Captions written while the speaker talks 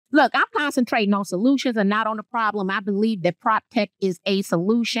Look, I'm concentrating on solutions and not on the problem. I believe that prop tech is a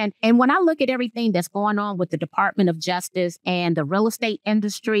solution. And when I look at everything that's going on with the Department of Justice and the real estate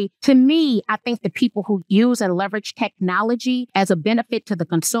industry, to me, I think the people who use and leverage technology as a benefit to the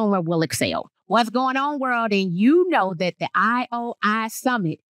consumer will excel. What's going on, world? And you know that the IOI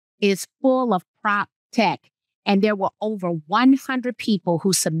Summit is full of prop tech. And there were over 100 people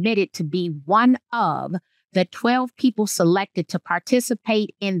who submitted to be one of the 12 people selected to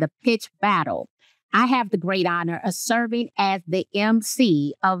participate in the pitch battle. I have the great honor of serving as the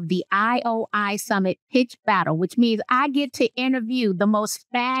MC of the IOI Summit Pitch Battle, which means I get to interview the most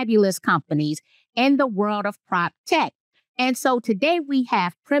fabulous companies in the world of prop tech. And so today we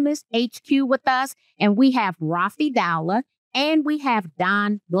have Premise HQ with us, and we have Rafi Dowla, and we have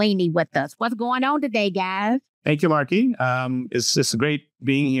Don Blaney with us. What's going on today, guys? Thank you, Marky. It's great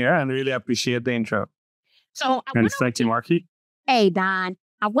being here and really appreciate the intro. So thank you, Marky. Hey, Don,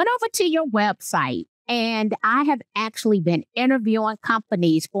 I went over to your website and I have actually been interviewing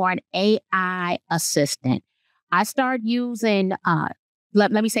companies for an AI assistant. I started using,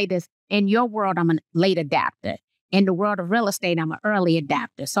 let me say this, in your world, I'm a late adapter. In the world of real estate, I'm an early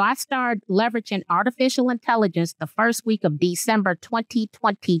adapter. So I started leveraging artificial intelligence the first week of December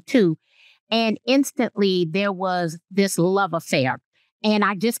 2022. And instantly there was this love affair. And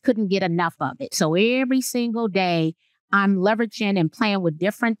I just couldn't get enough of it. So every single day, I'm leveraging and playing with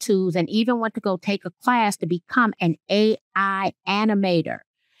different tools, and even went to go take a class to become an AI animator.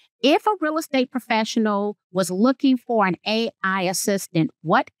 If a real estate professional was looking for an AI assistant,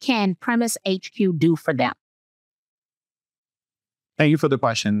 what can Premise HQ do for them? Thank you for the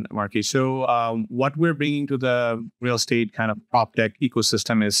question, Marky. So what we're bringing to the real estate kind of prop tech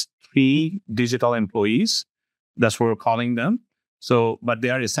ecosystem is 3 digital employees. That's what we're calling them. So, but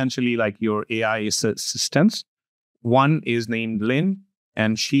they are essentially like your AI assistants. One is named Lynn,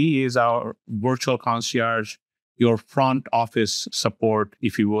 and she is our virtual concierge, your front office support,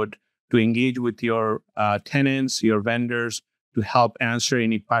 if you would, to engage with your tenants, your vendors, to help answer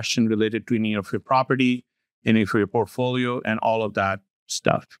any question related to any of your property, any of your portfolio, and all of that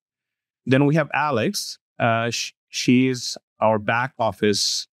stuff. Then we have Alex. She is our back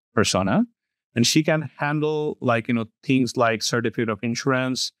office persona. And she can handle things like certificate of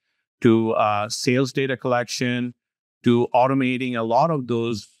insurance, to sales data collection, to automating a lot of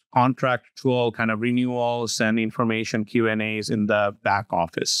those contractual kind of renewals and information Q&As in the back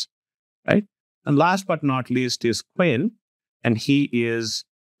office, right? And last but not least is Quinn, and he is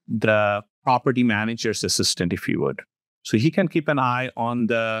the property manager's assistant, if you would. So he can keep an eye on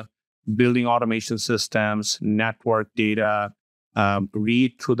the building automation systems, network data,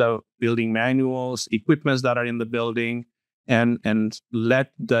 read through the building manuals, equipments that are in the building, and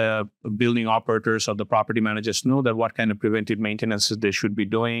let the building operators or the property managers know that what kind of preventive maintenance they should be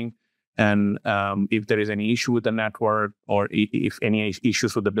doing, and if there is any issue with the network, or if any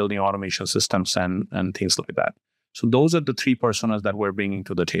issues with the building automation systems and things like that. So those are the 3 personas that we're bringing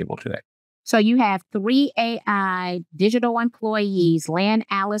to the table today. So you have 3 AI digital employees, Lynn,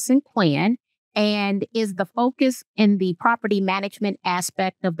 Alice, and Quinn. And is the focus in the property management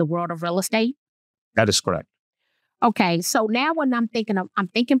aspect of the world of real estate? That is correct. Okay, so now when I'm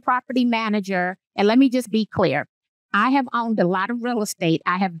thinking property manager, and let me just be clear. I have owned a lot of real estate.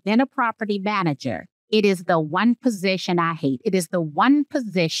 I have been a property manager. It is the one position I hate. It is the one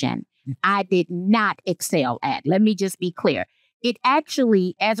position I did not excel at. Let me just be clear. It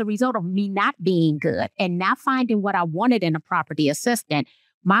actually, as a result of me not being good and not finding what I wanted in a property assistant,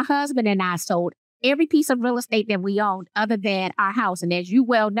 my husband and I sold every piece of real estate that we owned other than our house. And as you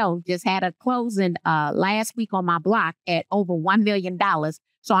well know, just had a closing last week on my block at over $1 million.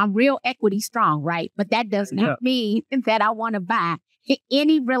 So I'm real equity strong, right? But that does not mean that I want to buy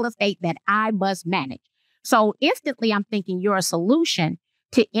any real estate that I must manage. So instantly I'm thinking you're a solution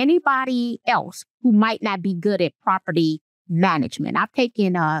to anybody else who might not be good at property management. I've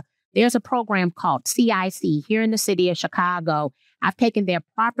taken there's a program called CIC here in the city of Chicago. I've taken their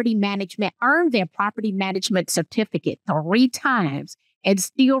property management, earned their property management certificate 3 times and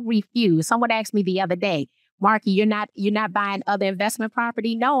still refuse. Someone asked me the other day, Marky, you're not buying other investment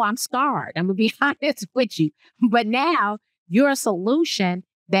property? No, I'm scarred. I'm going to be honest with you. But now you're a solution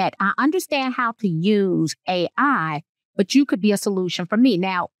that I understand how to use AI, but you could be a solution for me.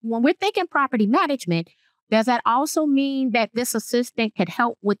 Now, when we're thinking property management, does that also mean that this assistant could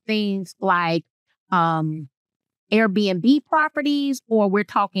help with things like Airbnb properties, or we're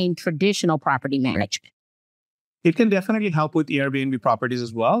talking traditional property management? It can definitely help with Airbnb properties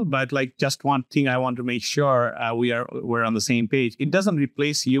as well. But just one thing I want to make sure we're on the same page. It doesn't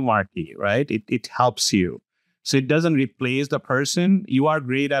replace you, Marky, right? It helps you. So it doesn't replace the person. You are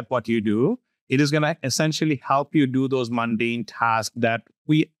great at what you do. It is going to essentially help you do those mundane tasks that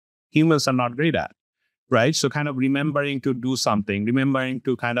we humans are not great at, right? So kind of remembering to do something, remembering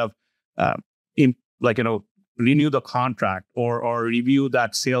to kind of uh, in like renew the contract or review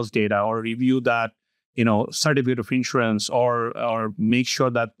that sales data or review that certificate of insurance or make sure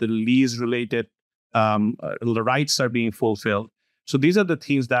that the lease related the rights are being fulfilled. So these are the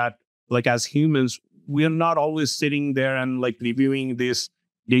things that, like, as humans, we are not always sitting there and like reviewing this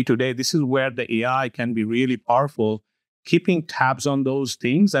day to day. This is where the AI can be really powerful, keeping tabs on those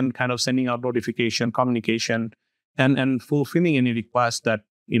things and kind of sending out notification, communication, and fulfilling any requests that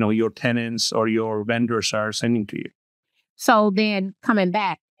your tenants or your vendors are sending to you. So then coming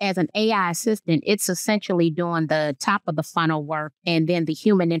back as an AI assistant, it's essentially doing the top of the funnel work, and then the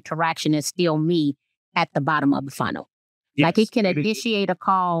human interaction is still me at the bottom of the funnel. Yes. Like it can initiate a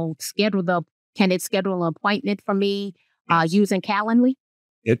call, can it schedule an appointment for me using Calendly?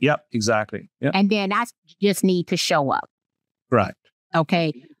 Yep, exactly. Yep. And then I just need to show up. Right.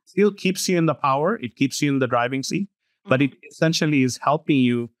 Okay. It still keeps you in the power. It keeps you in the driving seat, but it essentially is helping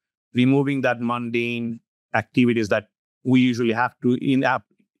you removing that mundane activities that we usually have to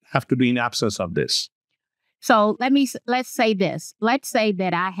do in absence of this. So let's say this. Let's say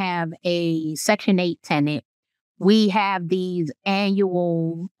that I have a Section 8 tenant. We have these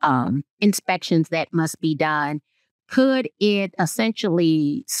annual inspections that must be done. Could it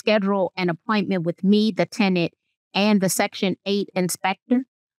essentially schedule an appointment with me, the tenant, and the Section 8 inspector?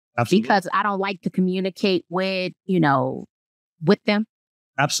 Absolutely. Because I don't like to communicate with them.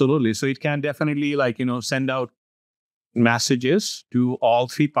 Absolutely. So it can definitely send out messages to all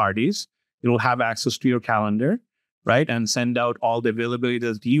three parties. It will have access to your calendar, right? And send out all the availability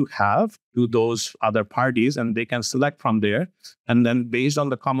that you have to those other parties, and they can select from there. And then based on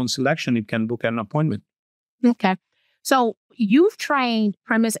the common selection, it can book an appointment. Okay. So you've trained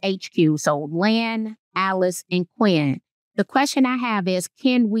Premise HQ, so Lynn, Alice, and Quinn. The question I have is,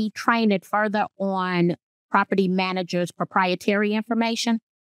 can we train it further on property managers' proprietary information?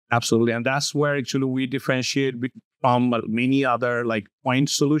 Absolutely. And that's where actually we differentiate from many other point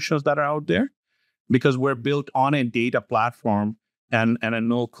solutions that are out there, because we're built on a data platform and a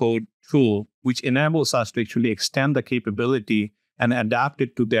no-code tool, which enables us to actually extend the capability and adapt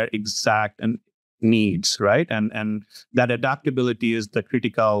it to their exact needs, right? And that adaptability is the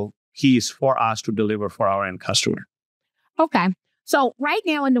critical piece for us to deliver for our end customer. Okay. So right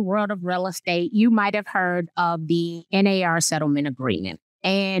now in the world of real estate, you might have heard of the NAR settlement agreement.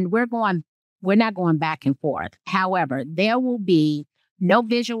 And we're not going back and forth. However, there will be no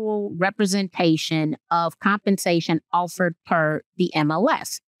visual representation of compensation offered per the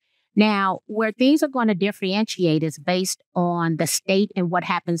MLS. Now, where things are going to differentiate is based on the state and what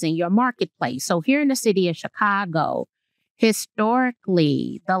happens in your marketplace. So here in the city of Chicago,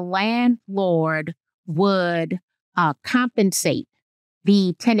 historically, the landlord would compensate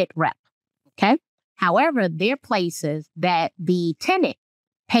the tenant rep. Okay. However, there are places that the tenant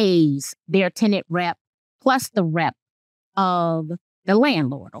pays their tenant rep plus the rep of the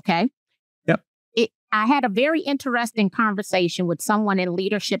landlord. Okay. Yep. I had a very interesting conversation with someone in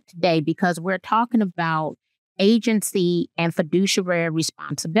leadership today, because we're talking about agency and fiduciary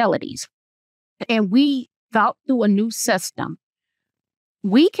responsibilities. And we thought through a new system.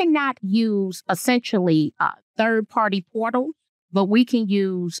 We cannot use essentially third-party portals, but we can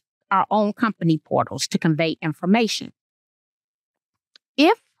use our own company portals to convey information.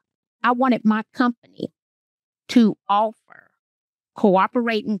 If I wanted my company to offer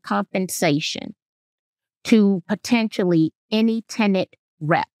cooperating compensation to potentially any tenant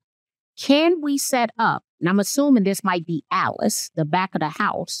rep, can we set up, and I'm assuming this might be Alice, the back of the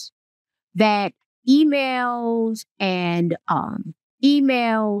house, that emails,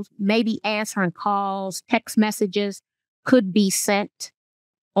 maybe answering calls, text messages could be sent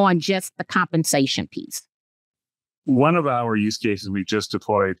on just the compensation piece? One of our use cases we just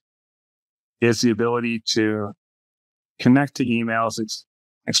deployed is the ability to connect to emails,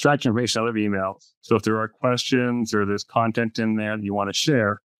 extract information out of emails. So if there are questions or there's content in there that you want to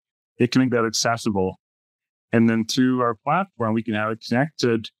share, it can make that accessible. And then through our platform, we can have it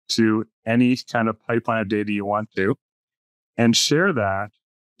connected to any kind of pipeline of data you want to, and share that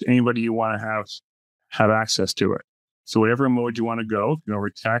to anybody you want to have access to it. So whatever mode you want to go, you can go over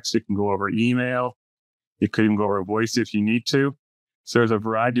text, it can go over email, it could even go over voice if you need to. So there's a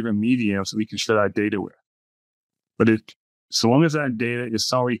variety of different mediums that we can share that data with. But so long as that data is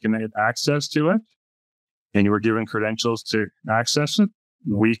somewhere you can get access to it, and you were given credentials to access it,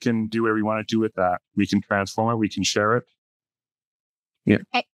 we can do whatever we want to do with that. We can transform it, we can share it. Yeah.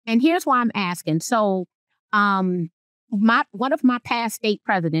 And here's why I'm asking. So One of my past state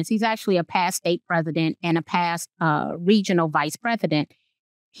presidents, he's actually a past state president and a past regional vice president.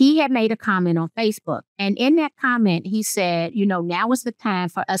 He had made a comment on Facebook. And in that comment, he said, now is the time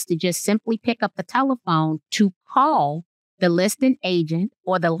for us to just simply pick up the telephone to call the listing agent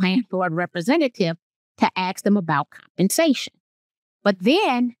or the landlord representative to ask them about compensation. But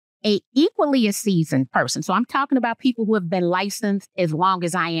then a equally a seasoned person, so I'm talking about people who have been licensed as long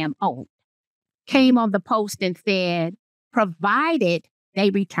as I am old, came on the post and said, provided they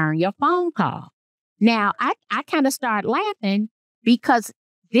return your phone call. Now, I kind of started laughing because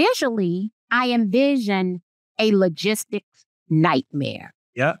visually, I envision a logistics nightmare.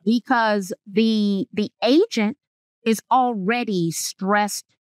 Yeah. Because the agent is already stressed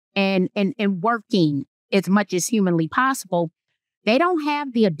and working as much as humanly possible. They don't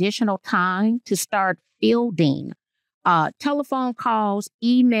have the additional time to start fielding telephone calls,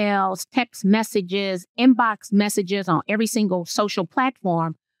 emails, text messages, inbox messages on every single social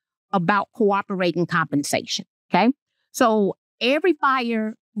platform about cooperating compensation. Okay. So every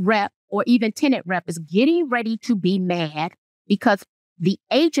buyer rep or even tenant rep is getting ready to be mad because the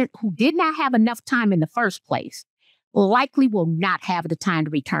agent who did not have enough time in the first place likely will not have the time to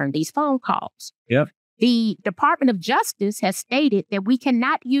return these phone calls. Yep. The Department of Justice has stated that we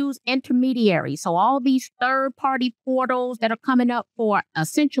cannot use intermediaries. So all these third-party portals that are coming up for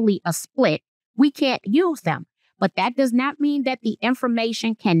essentially a split, we can't use them. But that does not mean that the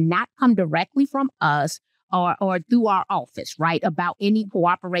information cannot come directly from us or through our office, right, about any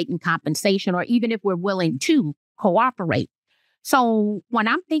cooperating compensation, or even if we're willing to cooperate. So when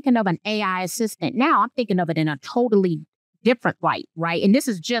I'm thinking of an AI assistant now, I'm thinking of it in a totally different light, right? And this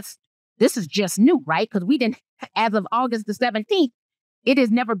is just new, right? Because we didn't, as of August the 17th, it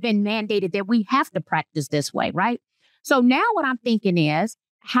has never been mandated that we have to practice this way, right? So now what I'm thinking is,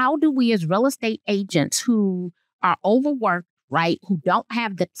 how do we as real estate agents who are overworked, right, who don't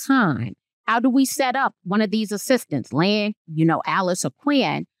have the time, how do we set up one of these assistants, Lynn, Alice or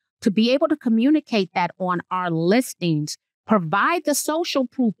Quinn, to be able to communicate that on our listings, provide the social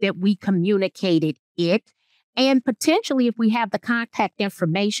proof that we communicated it, and potentially if we have the contact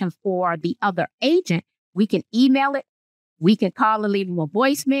information for the other agent, we can email it, we can call and leave them a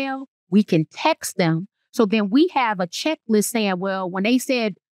voicemail, we can text them. So then we have a checklist saying, well, when they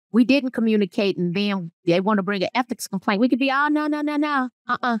said we didn't communicate and then they want to bring an ethics complaint, we could be, no.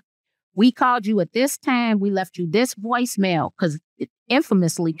 We called you at this time. We left you this voicemail because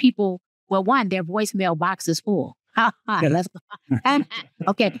infamously people, well, one, their voicemail box is full. Let's go.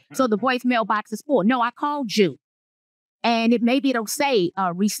 Okay, so the voicemail box is full. No, I called you. And it'll say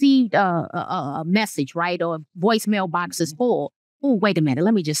received a message, right? Or voicemail box is full. Oh, wait a minute.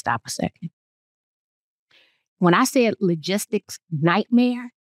 Let me just stop a second. When I said logistics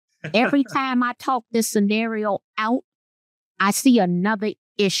nightmare, every time I talk this scenario out, I see another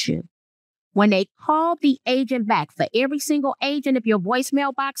issue. When they call the agent back, for every single agent, if your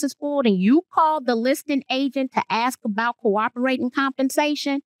voicemail box is full and you call the listing agent to ask about cooperating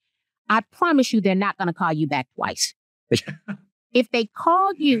compensation, I promise you they're not going to call you back twice. If they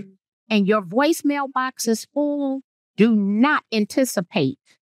call you and your voicemail box is full, do not anticipate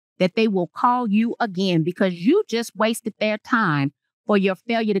that they will call you again because you just wasted their time for your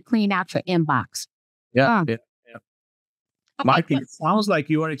failure to clean out your inbox. Yeah. Okay, Mike, it sounds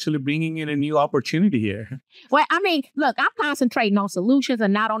like you are actually bringing in a new opportunity here. Well, I mean, look, I'm concentrating on solutions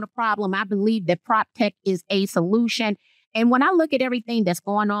and not on the problem. I believe that prop tech is a solution. And when I look at everything that's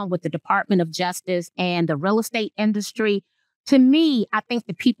going on with the Department of Justice and the real estate industry, to me, I think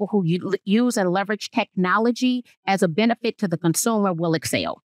the people who use and leverage technology as a benefit to the consumer will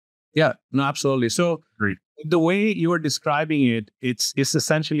excel. Yeah, no, absolutely. So Agreed. The way you are describing it, it's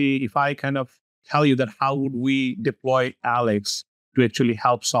essentially, if I kind of tell you that how would we deploy Alex to actually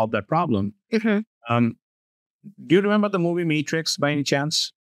help solve that problem. Mm-hmm. Do you remember the movie Matrix by any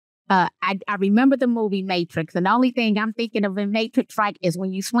chance? I remember the movie Matrix, and the only thing I'm thinking of in Matrix, right, is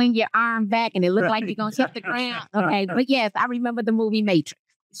when you swing your arm back and it looks like you're going to hit the ground. Okay, but yes, I remember the movie Matrix.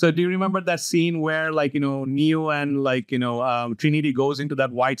 So do you remember that scene where Neo and Trinity goes into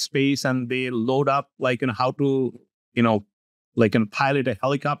that white space and they load up how to, pilot a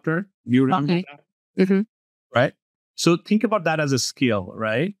helicopter? Do you remember that? Mm-hmm. Right? So think about that as a skill,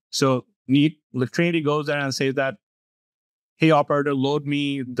 right? So Trinity goes there and says that, hey, operator, load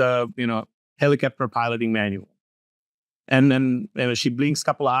me the, helicopter piloting manual. And then she blinks a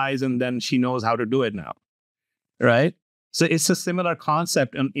couple of eyes and then she knows how to do it now, right? So it's a similar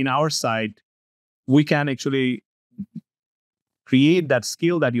concept in our side. We can actually create that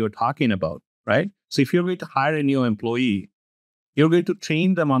skill that you're talking about, right? So if you're going to hire a new employee, You're going to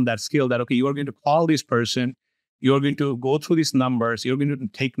train them on that skill that, okay, you are going to call this person, you're going to go through these numbers, you're going to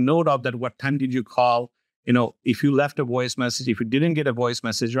take note of that, what time did you call, if you left a voice message, if you didn't get a voice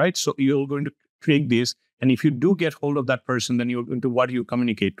message, right? So you're going to create this. And if you do get hold of that person, then you're going to, what do you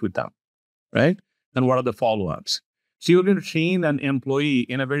communicate with them, right? Then what are the follow-ups? So you're going to train an employee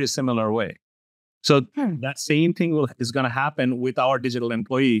in a very similar way. So that same thing is going to happen with our digital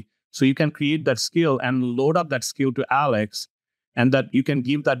employee. So you can create that skill and load up that skill to Alex, and that you can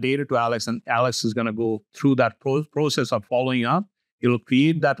give that data to Alex, and Alex is going to go through that process of following up. It'll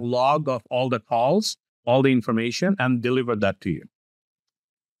create that log of all the calls, all the information, and deliver that to you.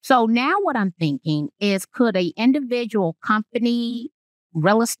 So now what I'm thinking is, could an individual company,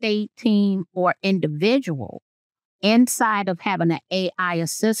 real estate team, or individual inside of having an AI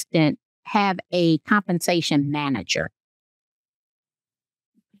assistant have a compensation manager?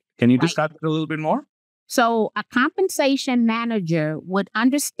 Can you describe it a little bit more? So a compensation manager would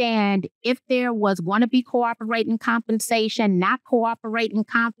understand if there was going to be cooperating compensation, not cooperating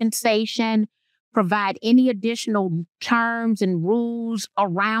compensation, provide any additional terms and rules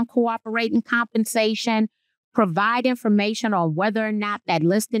around cooperating compensation, provide information on whether or not that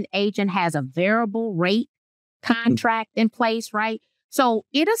listing agent has a variable rate contract in place, right? So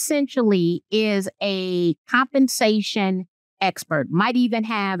it essentially is a compensation expert, might even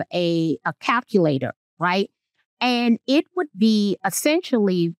have a calculator, right? And it would be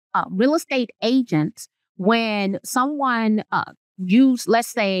essentially real estate agents when someone let's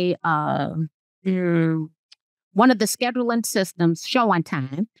say, one of the scheduling systems, show on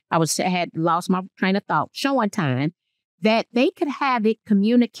time. Had lost my train of thought. Show on time, that they could have it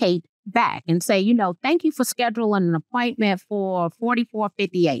communicate back and say, thank you for scheduling an appointment for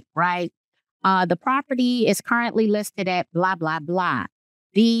 4458, right? The property is currently listed at blah, blah, blah.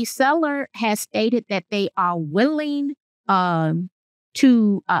 The seller has stated that they are willing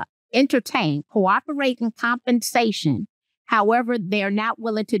to entertain cooperating compensation. However, they're not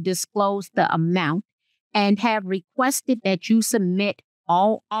willing to disclose the amount, and have requested that you submit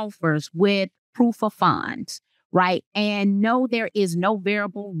all offers with proof of funds, right? And no, there is no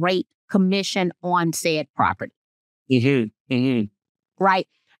variable rate commission on said property. Right?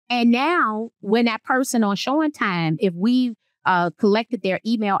 And now, when that person on showing time, if we collected their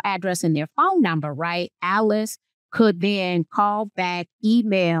email address and their phone number, right? Alice could then call back,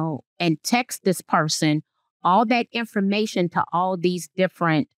 email, and text this person all that information to all these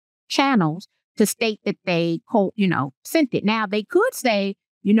different channels to state that they, sent it. Now, they could say,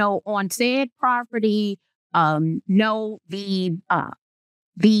 on said property, no, the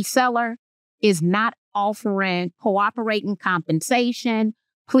seller is not offering cooperating compensation.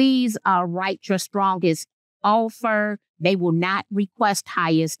 Please write your strongest offer. They will not request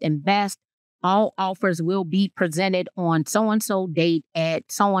highest and best. All offers will be presented on so-and-so date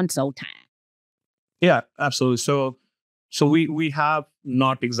at so-and-so time. Yeah, absolutely. So we have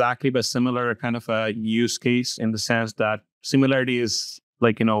not exactly, but similar kind of a use case, in the sense that similarity is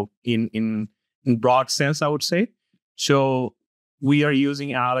like, in broad sense, I would say. So we are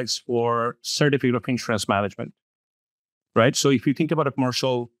using Alex for certificate of insurance management, right? So if you think about a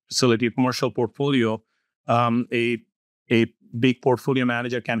commercial facility, a commercial portfolio, a big portfolio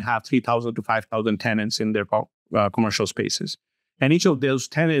manager can have 3,000 to 5,000 tenants in their commercial spaces. And each of those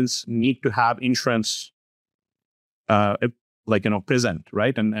tenants need to have insurance, present,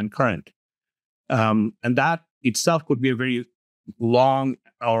 right? And current. And that itself could be a very long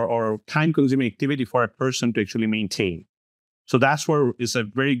or time-consuming activity for a person to actually maintain. So that's where it's a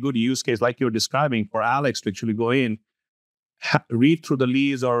very good use case, like you're describing, for Alex to actually go in, read through the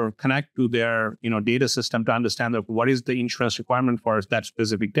lease or connect to their data system to understand what is the insurance requirement for that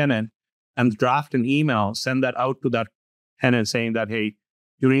specific tenant, and draft an email, send that out to that tenant saying that, hey,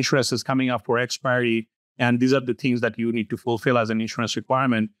 your insurance is coming up for expiry, and these are the things that you need to fulfill as an insurance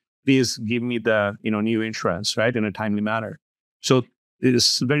requirement. Please give me the new insurance, right, in a timely manner. So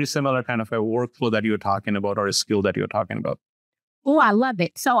it's very similar kind of a workflow that you're talking about, or a skill that you're talking about. Oh, I love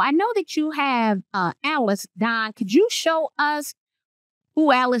it. So I know that you have Alice. Don, could you show us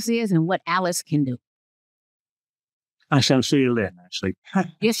who Alice is and what Alice can do? I shall show you Lynn, actually.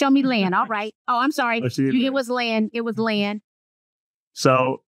 You show me Lynn. All right. Oh, I'm sorry. It was Lynn. It was Lynn.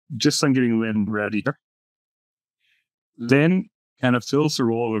 So just so I'm getting Lynn ready here. Lynn kind of fills the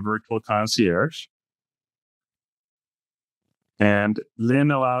role of a virtual concierge. And Lynn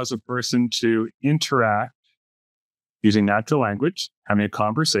allows a person to interact using natural language, having a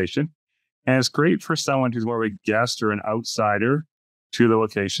conversation. And it's great for someone who's more of a guest or an outsider to the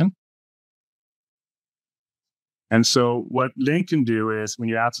location. And so what Lynn can do is, when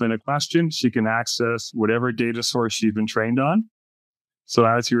you ask Lynn a question, she can access whatever data source she's been trained on. So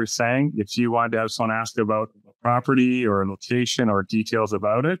as you were saying, if you wanted to have someone ask about a property or a location or details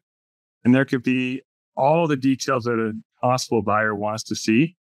about it, and there could be all the details that a possible buyer wants to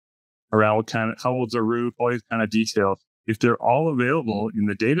see around what kind of, how old's the roof, all these kind of details. If they're all available in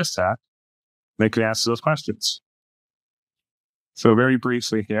the data set, they could answer those questions. So very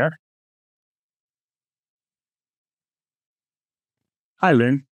briefly here. Hi,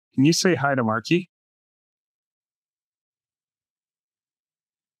 Lynn. Can you say hi to Marky?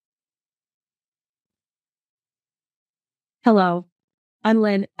 Hello, I'm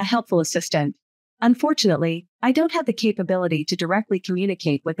Lynn, a helpful assistant. Unfortunately, I don't have the capability to directly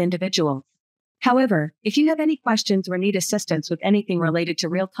communicate with individuals. However, if you have any questions or need assistance with anything related to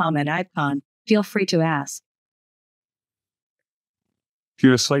Realcomm and IPCON, feel free to ask. To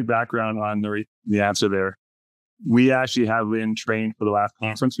give a slight background on the answer there, we actually have Lynn trained for the last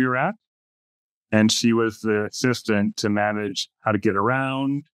conference we were at, and she was the assistant to manage how to get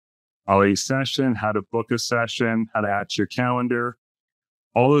around, a session, how to book a session, how to add to your calendar,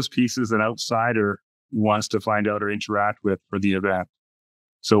 all those pieces an outsider wants to find out or interact with for the event.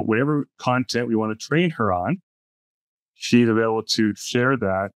 So whatever content we want to train her on, she's available to share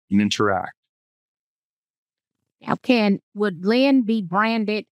that and interact. Now, would Lynn be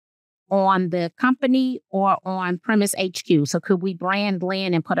branded on the company or on Premise HQ? So could we brand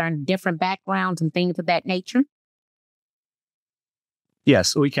Lynn and put her in different backgrounds and things of that nature?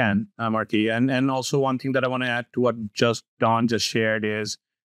 Yes, we can, Marty. And also one thing that I want to add to what Don just shared is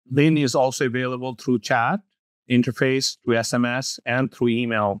Lynn is also available through chat interface, through SMS, and through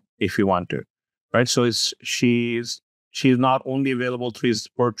email if you want to, right? So she's not only available through his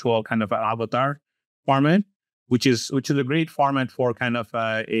virtual kind of avatar format, which is a great format for kind of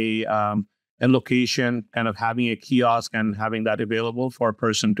a location, kind of having a kiosk and having that available for a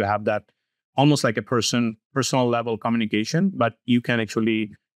person to have that almost like a personal level communication, but you can actually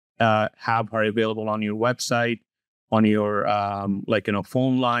have her available on your website, on your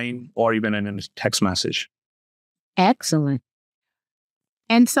phone line, or even in a text message. Excellent.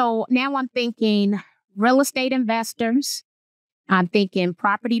 And so now I'm thinking real estate investors. I'm thinking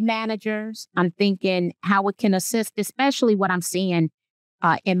property managers. I'm thinking how it can assist, especially what I'm seeing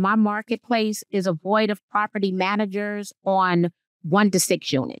in my marketplace is a void of property managers on 1 to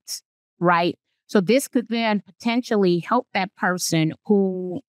 6 units. Right. So this could then potentially help that person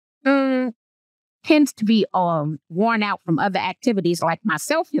who tends to be worn out from other activities like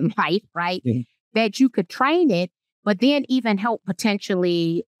myself in life, right? Mm-hmm. That you could train it, but then even help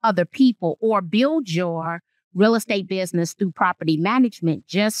potentially other people or build your real estate business through property management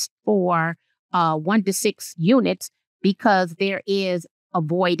just for 1 to 6 units, because there is a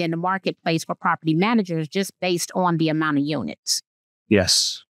void in the marketplace for property managers just based on the amount of units.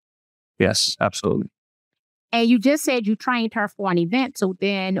 Yes, absolutely. And you just said you trained her for an event. So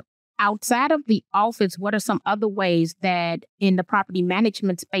then outside of the office, what are some other ways that in the property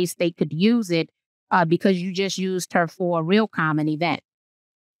management space they could use it because you just used her for a Realcomm event?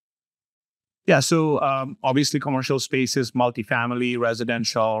 Yeah, so obviously commercial spaces, multifamily,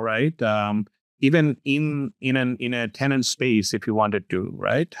 residential, right? Even in a tenant space, if you wanted to,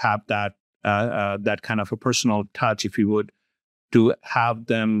 right, have that kind of a personal touch, if you would, to have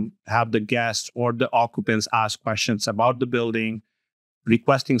the guests or the occupants ask questions about the building,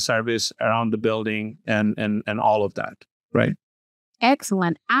 requesting service around the building, and all of that, right?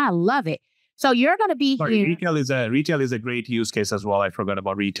 Excellent. I love it. So you're going to be here. Retail is a great use case as well. I forgot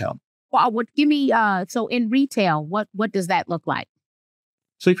about retail. Well, give me so in retail, what does that look like?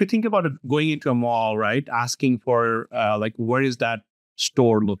 So if you think about it, going into a mall, right, asking for where is that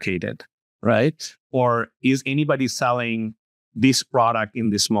store located, right? Or is anybody selling this product in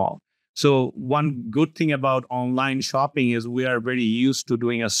this mall? So one good thing about online shopping is we are very used to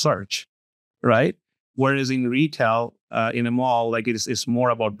doing a search, right? Whereas in retail, in a mall, it's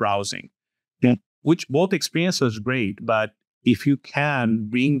more about browsing, which both experiences are great. But if you can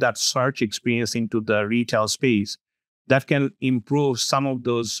bring that search experience into the retail space, that can improve some of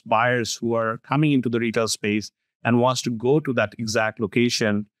those buyers who are coming into the retail space and wants to go to that exact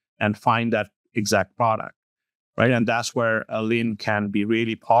location and find that exact product. Right. And that's where a Lynn can be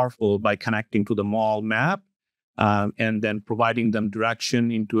really powerful by connecting to the mall map and then providing them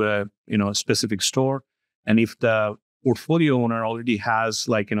direction into a specific store. And if the portfolio owner already has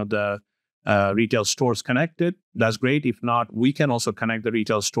the retail stores connected, that's great. If not, we can also connect the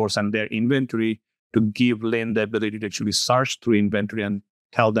retail stores and their inventory to give Lynn the ability to actually search through inventory and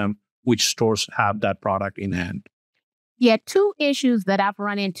tell them which stores have that product in hand. Yeah, 2 issues that I've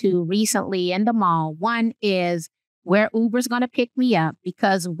run into recently in the mall. One is where Uber's going to pick me up,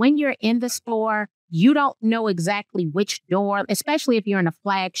 because when you're in the store, you don't know exactly which door, especially if you're in a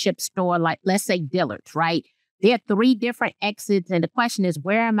flagship store, like let's say Dillard's, right? There are 3 different exits. And the question is,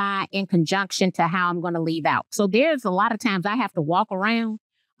 where am I in conjunction to how I'm going to leave out? So there's a lot of times I have to walk around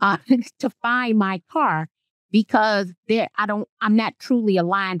to find my car because I'm not truly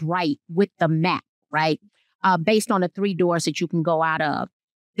aligned right with the map, right? Based on the 3 doors that you can go out of.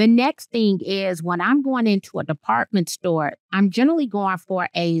 The next thing is when I'm going into a department store, I'm generally going for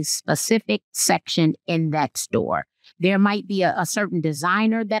a specific section in that store. There might be a certain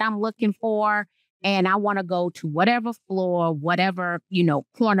designer that I'm looking for, and I want to go to whatever floor, whatever,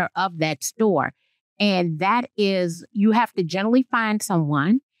 corner of that store. And that is, you have to generally find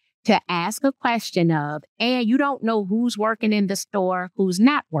someone to ask a question of, and you don't know who's working in the store, who's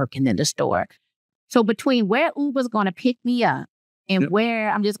not working in the store. So between where Uber's going to pick me up and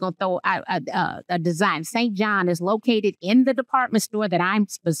where I'm just going to throw out a design, St. John is located in the department store that I'm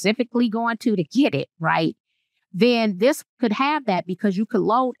specifically going to get it, right? Then this could have that because you could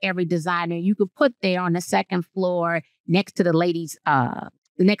load every designer. You could put there on the 2nd floor next to the ladies'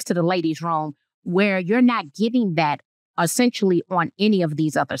 room where you're not getting that essentially on any of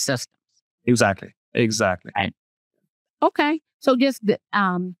these other systems. Exactly. Right. Okay. So just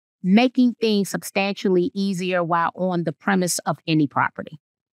making things substantially easier while on the premise of any property.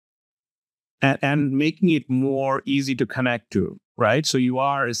 And making it more easy to connect to, right? So you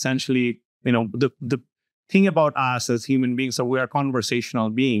are essentially, the thing about us as human beings, so we are conversational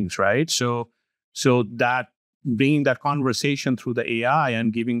beings, right? So that bringing that conversation through the AI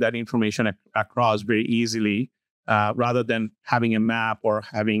and giving that information across very easily, rather than having a map or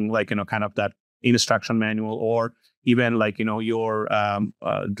having kind of that instruction manual or even your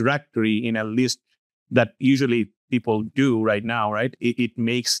directory in a list that usually people do right now, right? It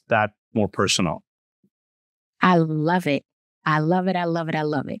makes that more personal. I love it. I love it. I love it. I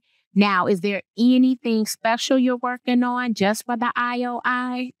love it. Now, is there anything special you're working on just for the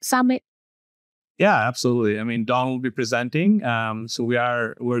IOI Summit? Yeah, absolutely. I mean, Don will be presenting. So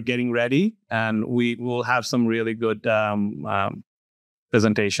we're getting ready, and we will have some really good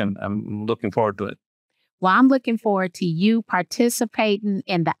presentation. I'm looking forward to it. Well, I'm looking forward to you participating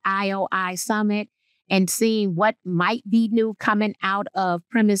in the IOI Summit and seeing what might be new coming out of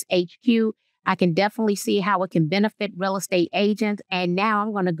Premise HQ. I can definitely see how it can benefit real estate agents. And now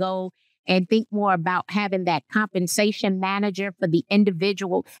I'm going to go and think more about having that compensation manager for the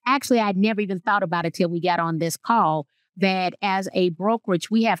individual. Actually, I'd never even thought about it till we got on this call, that as a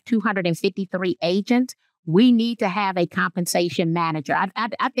brokerage, we have 253 agents. We need to have a compensation manager.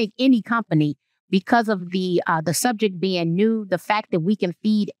 I think any company, because of the subject being new, the fact that we can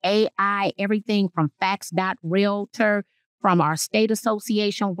feed AI, everything from facts.realtor, from our state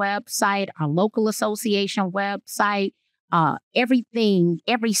association website, our local association website, everything,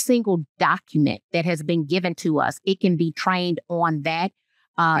 every single document that has been given to us, it can be trained on that.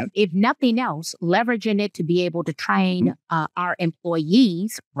 If nothing else, leveraging it to be able to train our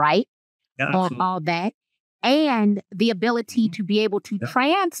employees, right, on all that. And the ability to be able to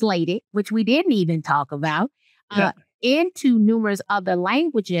translate it, which we didn't even talk about, into numerous other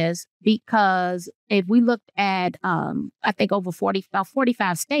languages. Because if we looked at, I think about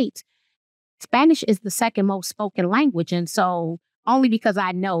 45 states, Spanish is the 2nd most spoken language. And so only because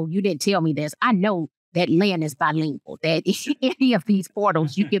I know, you didn't tell me this, I know that Lynn is bilingual, that any of these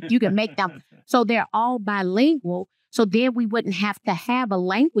portals, you can make them. So they're all bilingual. So then we wouldn't have to have a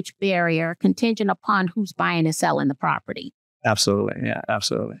language barrier contingent upon who's buying and selling the property. Absolutely. Yeah,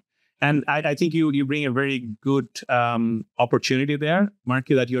 absolutely. And I think you bring a very good opportunity there,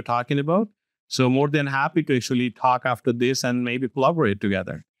 Marky, that you're talking about. So more than happy to actually talk after this and maybe collaborate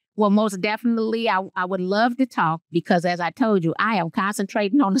together. Well, most definitely, I would love to talk because, as I told you, I am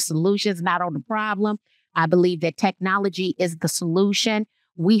concentrating on the solutions, not on the problem. I believe that technology is the solution.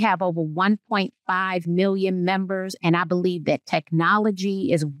 We have over 1.5 million members, and I believe that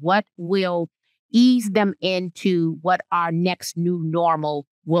technology is what will ease them into what our next new normal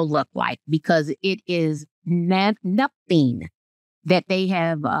will look like, because it is nothing that they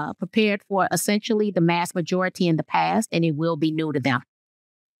have prepared for essentially the mass majority in the past, and it will be new to them.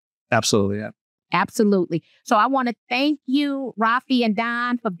 Absolutely, yeah. Absolutely. So I want to thank you, Rafi and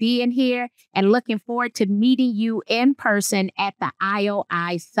Don, for being here and looking forward to meeting you in person at the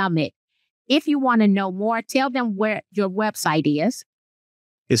IOI Summit. If you want to know more, tell them where your website is.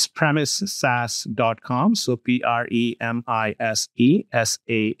 It's premisesaas.com. So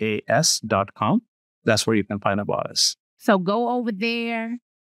PREMISESAAS.com. That's where you can find about us. So go over there,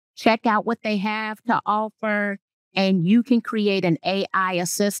 check out what they have to offer, and you can create an AI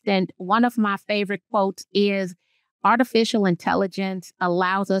assistant. One of my favorite quotes is, Artificial intelligence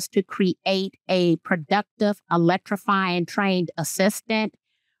allows us to create a productive, electrifying, trained assistant.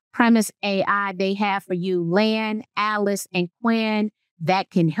 Premise AI, they have for you Lynn, Alice, and Quinn that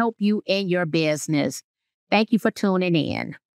can help you in your business. Thank you for tuning in.